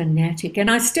sports fanatic, and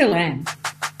I still am.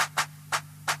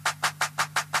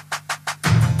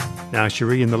 Now,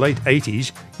 Sheree, in the late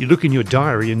 80s, you look in your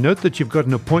diary and note that you've got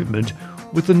an appointment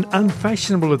with an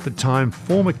unfashionable at the time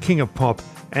former king of pop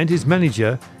and his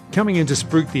manager coming in to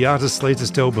spruik the artist's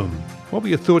latest album. What were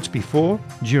your thoughts before,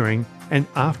 during, and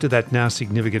after that now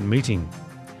significant meeting?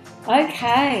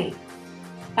 Okay.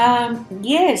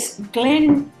 Yes,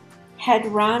 Glenn had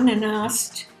run and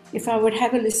asked if I would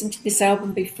have a listen to this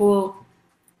album before,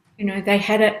 they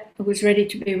had it was ready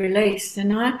to be released.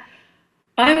 And I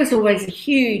was always a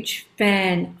huge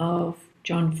fan of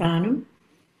John Farnham.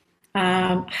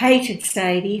 Hated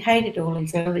Sadie, hated all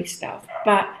his early stuff,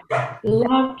 but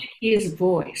loved his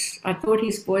voice. I thought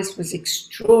his voice was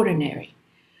extraordinary.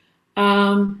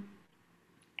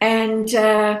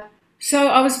 So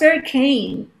I was very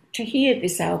keen to hear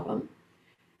this album.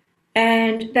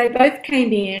 And they both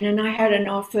came in, and I had an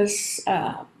office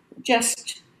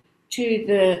just to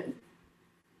the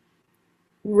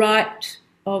right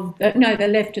of the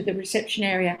left of the reception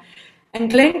area. And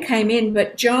Glenn came in,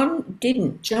 but John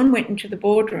didn't. John went into the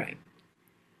boardroom.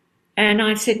 And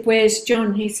I said, where's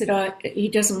John? He said, he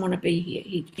doesn't want to be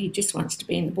here. He just wants to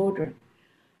be in the boardroom.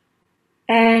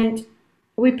 And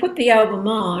we put the album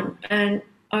on, and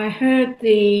I heard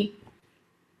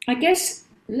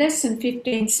less than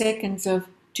 15 seconds of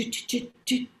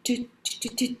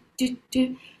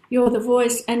You're the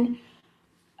Voice. And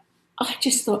I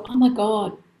just thought, oh my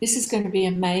God, this is going to be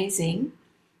amazing.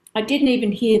 I didn't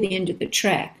even hear the end of the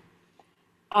track.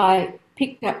 I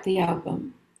picked up the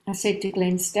album. I said to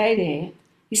Glenn, stay there.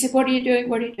 He said, what are you doing?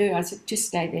 What do you do? I said, just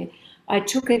stay there. I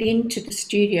took it into the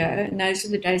studio, and those are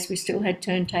the days we still had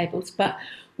turntables, but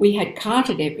we had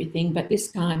carted everything, but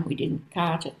this time we didn't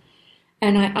cart it.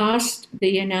 And I asked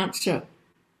the announcer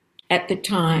at the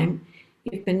time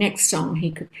if the next song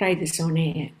he could play this on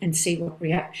air and see what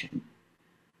reaction.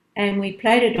 and we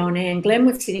played it on air, and Glenn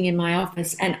was sitting in my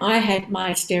office, and I had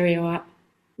my stereo up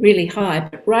really high,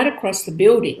 but right across the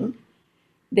building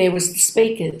there was the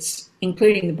speakers,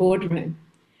 including the boardroom.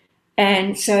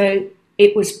 And so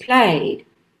it was played,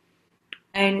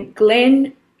 and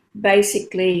Glenn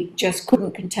basically just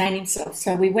couldn't contain himself.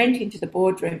 So we went into the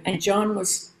boardroom, and John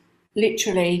was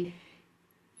literally,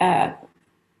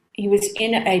 he was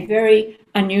in a very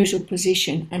unusual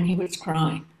position, and he was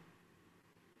crying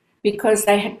because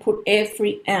they had put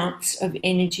every ounce of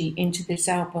energy into this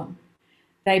album.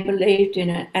 They believed in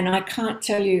it, and I can't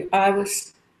tell you, I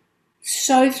was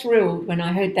so thrilled when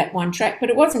I heard that one track, but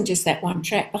it wasn't just that one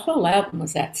track. The whole album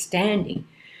was outstanding.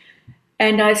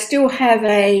 And I still have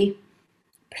a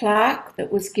plaque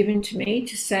that was given to me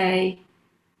to say,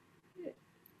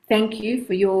 thank you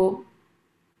for your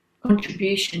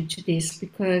contribution to this,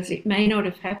 because it may not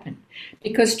have happened.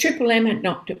 Because Triple M had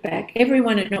knocked it back.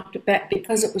 Everyone had knocked it back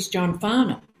because it was John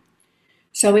Farnham.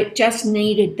 So it just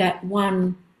needed that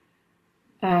one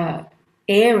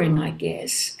airing, I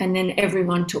guess, and then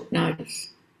everyone took notice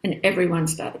and everyone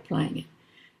started playing it.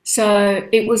 So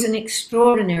it was an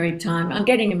extraordinary time. I'm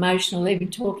getting emotional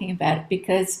even talking about it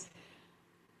because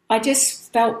I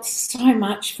just felt so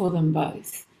much for them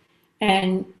both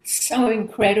and so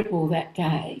incredible that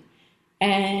day.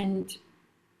 And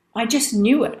I just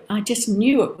knew it. I just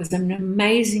knew it was an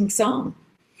amazing song.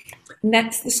 And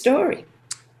that's the story.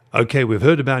 Okay, we've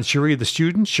heard about Cherie the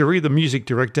student, Cherie the music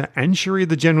director, and Cherie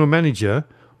the general manager.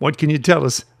 What can you tell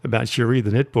us about Cherie the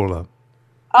netballer?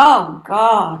 Oh,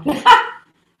 God.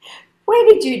 Where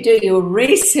did you do your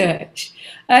research?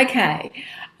 Okay.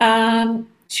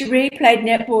 Cherie played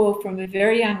netball from a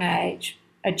very young age,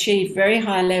 achieved very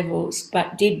high levels,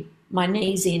 but did my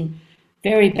knees in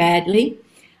very badly.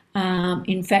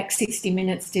 In fact, 60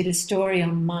 Minutes did a story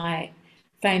on my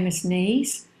famous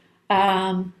knees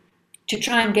to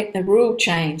try and get the rule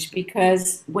changed,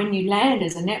 because when you land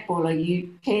as a netballer,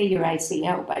 you tear your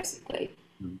ACL basically.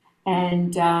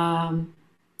 And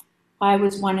I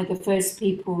was one of the first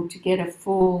people to get a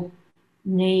full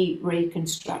knee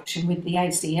reconstruction with the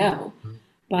ACL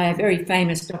by a very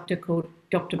famous doctor called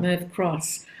Dr. Merv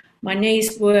Cross. My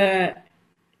knees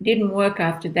didn't work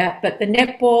after that, but the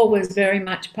netball was very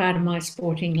much part of my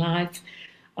sporting life.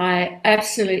 I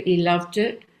absolutely loved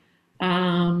it,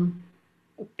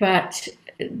 but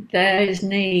those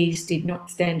knees did not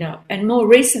stand up. And more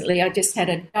recently, I just had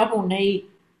a double knee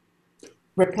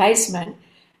replacement,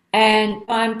 and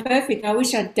I'm perfect. I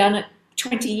wish I'd done it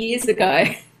 20 years ago.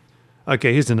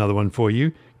 Okay, here's another one for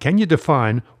you. Can you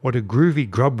define what a groovy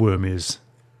grubworm is?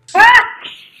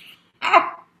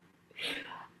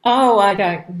 Oh, I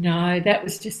don't know. That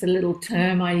was just a little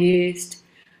term I used.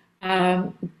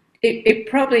 It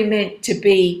probably meant to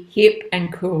be hip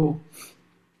and cool.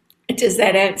 Does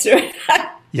that answer it?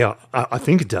 Yeah, I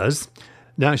think it does.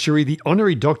 Now, Cherie, the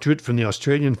honorary doctorate from the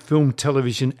Australian Film,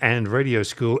 Television and Radio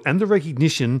School and the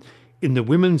recognition in the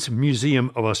Women's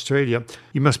Museum of Australia,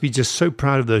 you must be just so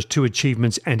proud of those two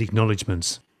achievements and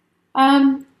acknowledgements.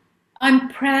 I'm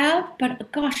proud,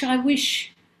 but gosh, I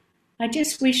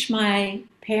just wish my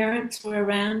parents were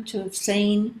around to have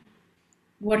seen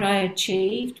what I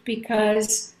achieved,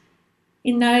 because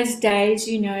in those days,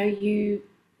 you know, you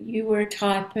were a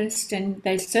typist and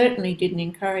they certainly didn't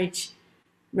encourage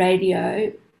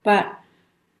radio, but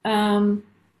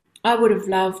I would have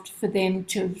loved for them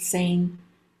to have seen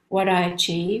what I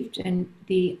achieved, and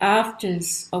the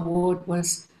AFTRS award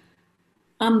was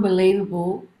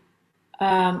unbelievable.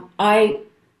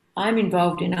 I'm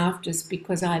involved in AFTRS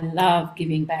because I love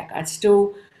giving back. I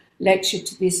still lecture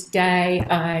to this day.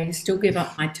 I still give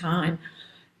up my time.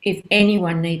 If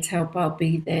anyone needs help, I'll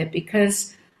be there,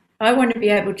 because I want to be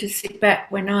able to sit back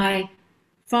when I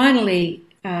finally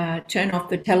turn off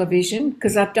the television,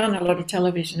 because I've done a lot of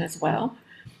television as well,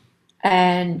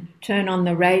 and turn on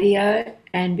the radio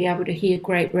and be able to hear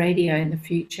great radio in the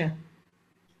future.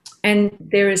 And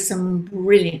there is some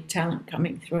brilliant talent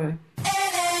coming through.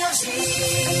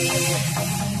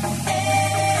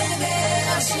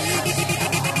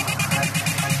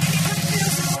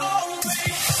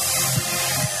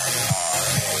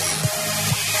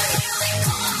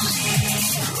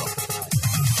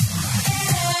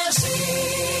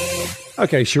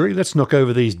 Okay, Cherie, let's knock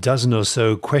over these dozen or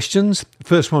so questions.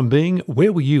 First one being,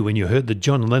 where were you when you heard that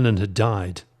John Lennon had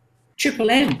died?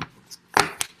 Triple M.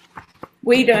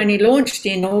 We'd only launched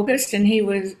in August and he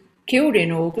was killed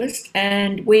in August,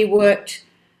 and we worked,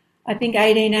 I think,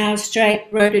 18 hours straight,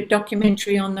 wrote a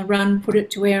documentary on the run, put it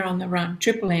to air on the run.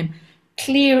 Triple M.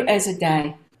 Clear as a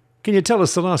day. Can you tell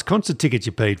us the last concert ticket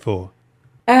you paid for?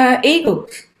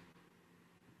 Eagles.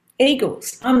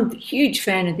 Eagles. I'm a huge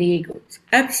fan of the Eagles.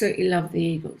 Absolutely love the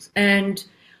Eagles. And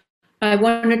I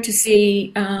wanted to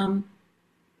see the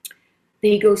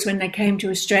Eagles when they came to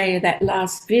Australia that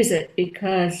last visit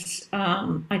because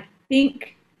I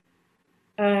think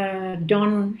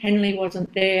Don Henley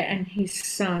wasn't there and his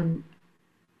son,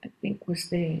 I think, was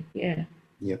there. Yeah.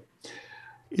 Yep.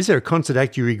 Is there a concert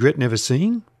act you regret never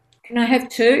seeing? Can I have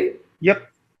two? Yep.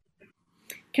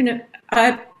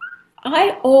 I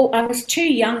was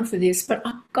too young for this, but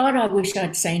God, I wish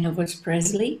I'd seen Elvis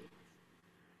Presley.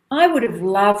 I would have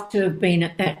loved to have been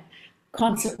at that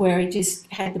concert where he just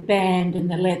had the band and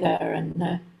the leather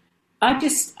and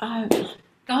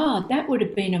God, that would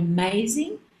have been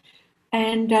amazing.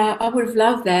 And I would have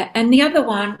loved that. And the other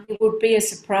one, it would be a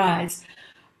surprise.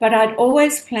 But I'd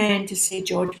always planned to see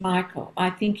George Michael. I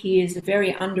think he is a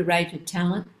very underrated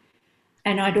talent.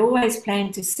 And I'd always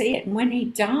planned to see it. And when he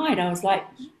died, I was like,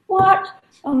 what?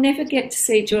 I'll never get to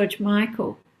see George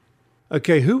Michael.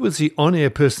 Okay, who was the on-air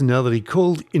personality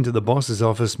called into the boss's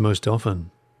office most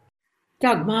often?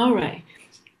 Doug Mulray.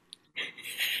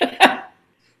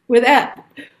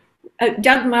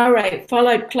 Doug Mulray,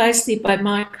 followed closely by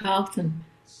Mike Carlton.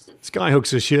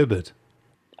 Skyhooks or Sherbet?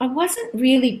 I wasn't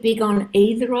really big on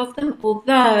either of them,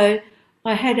 although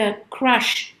I had a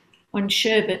crush on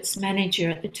Sherbet's manager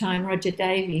at the time, Roger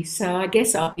Davies, so I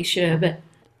guess I'll be Sherbet.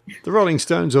 The Rolling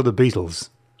Stones or the Beatles?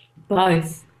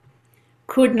 Both.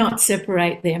 Could not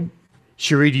separate them.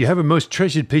 Cherie, do you have a most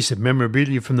treasured piece of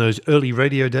memorabilia from those early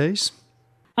radio days?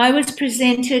 I was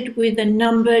presented with a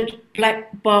numbered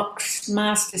black box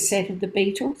master set of the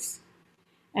Beatles,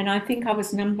 and I think I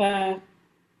was number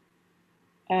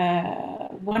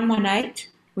 118,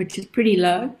 which is pretty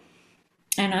low,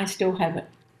 and I still have it.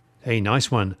 Hey, nice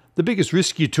one. The biggest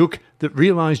risk you took that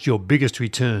realised your biggest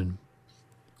return?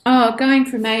 Oh, going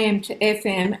from AM to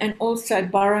FM and also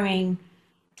borrowing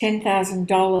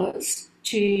 $10,000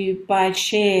 to buy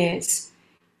shares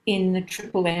in the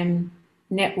Triple M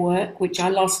network, which I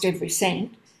lost every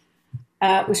cent.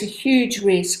 It was a huge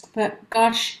risk, but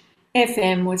gosh,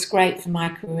 FM was great for my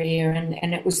career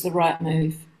and it was the right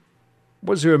move.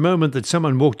 Was there a moment that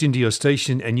someone walked into your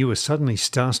station and you were suddenly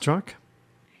starstruck?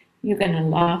 You're going to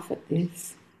laugh at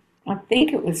this. I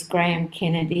think it was Graham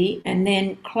Kennedy, and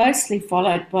then closely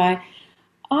followed by,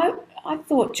 I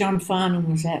thought John Farnham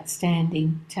was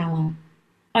outstanding talent.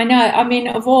 I know, I mean,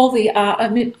 of all the,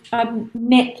 I've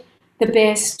met the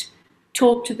best,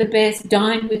 talked to the best,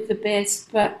 dined with the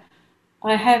best, but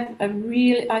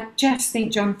I just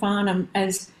think John Farnham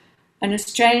as an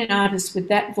Australian artist with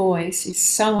that voice is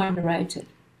so underrated.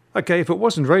 Okay, if it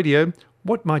wasn't radio,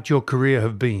 what might your career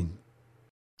have been?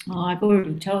 Oh, I've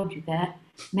already told you that.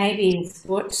 Maybe a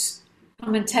sports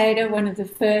commentator, one of the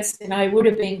first, and I would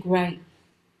have been great.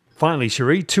 Finally,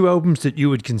 Cherie, 2 albums that you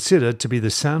would consider to be the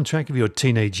soundtrack of your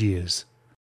teenage years.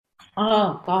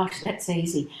 Oh, gosh, that's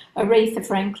easy. Aretha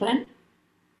Franklin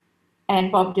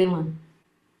and Bob Dylan.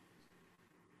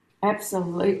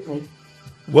 Absolutely.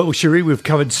 Well, Cherie, we've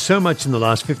covered so much in the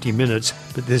last 50 minutes,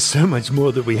 but there's so much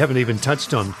more that we haven't even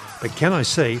touched on. But can I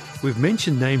say, we've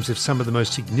mentioned names of some of the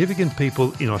most significant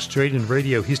people in Australian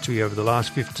radio history over the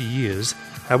last 50 years.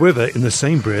 However, in the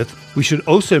same breath, we should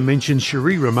also mention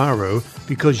Cherie Romaro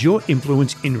because your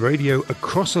influence in radio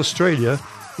across Australia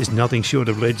is nothing short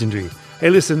of legendary. Hey,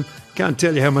 listen, can't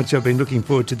tell you how much I've been looking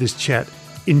forward to this chat.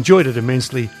 Enjoyed it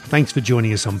immensely. Thanks for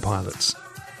joining us on Pilots.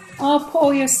 Oh,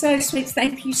 Paul, you're so sweet.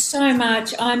 Thank you so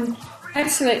much. I'm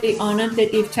absolutely honoured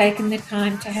that you've taken the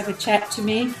time to have a chat to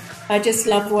me. I just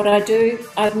love what I do.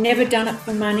 I've never done it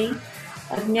for money.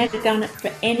 I've never done it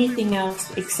for anything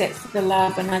else except for the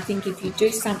love. And I think if you do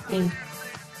something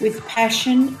with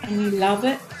passion and you love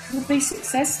it, you'll be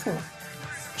successful.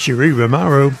 Cherie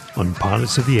Romaro on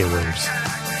Pilots of the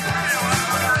Airwaves.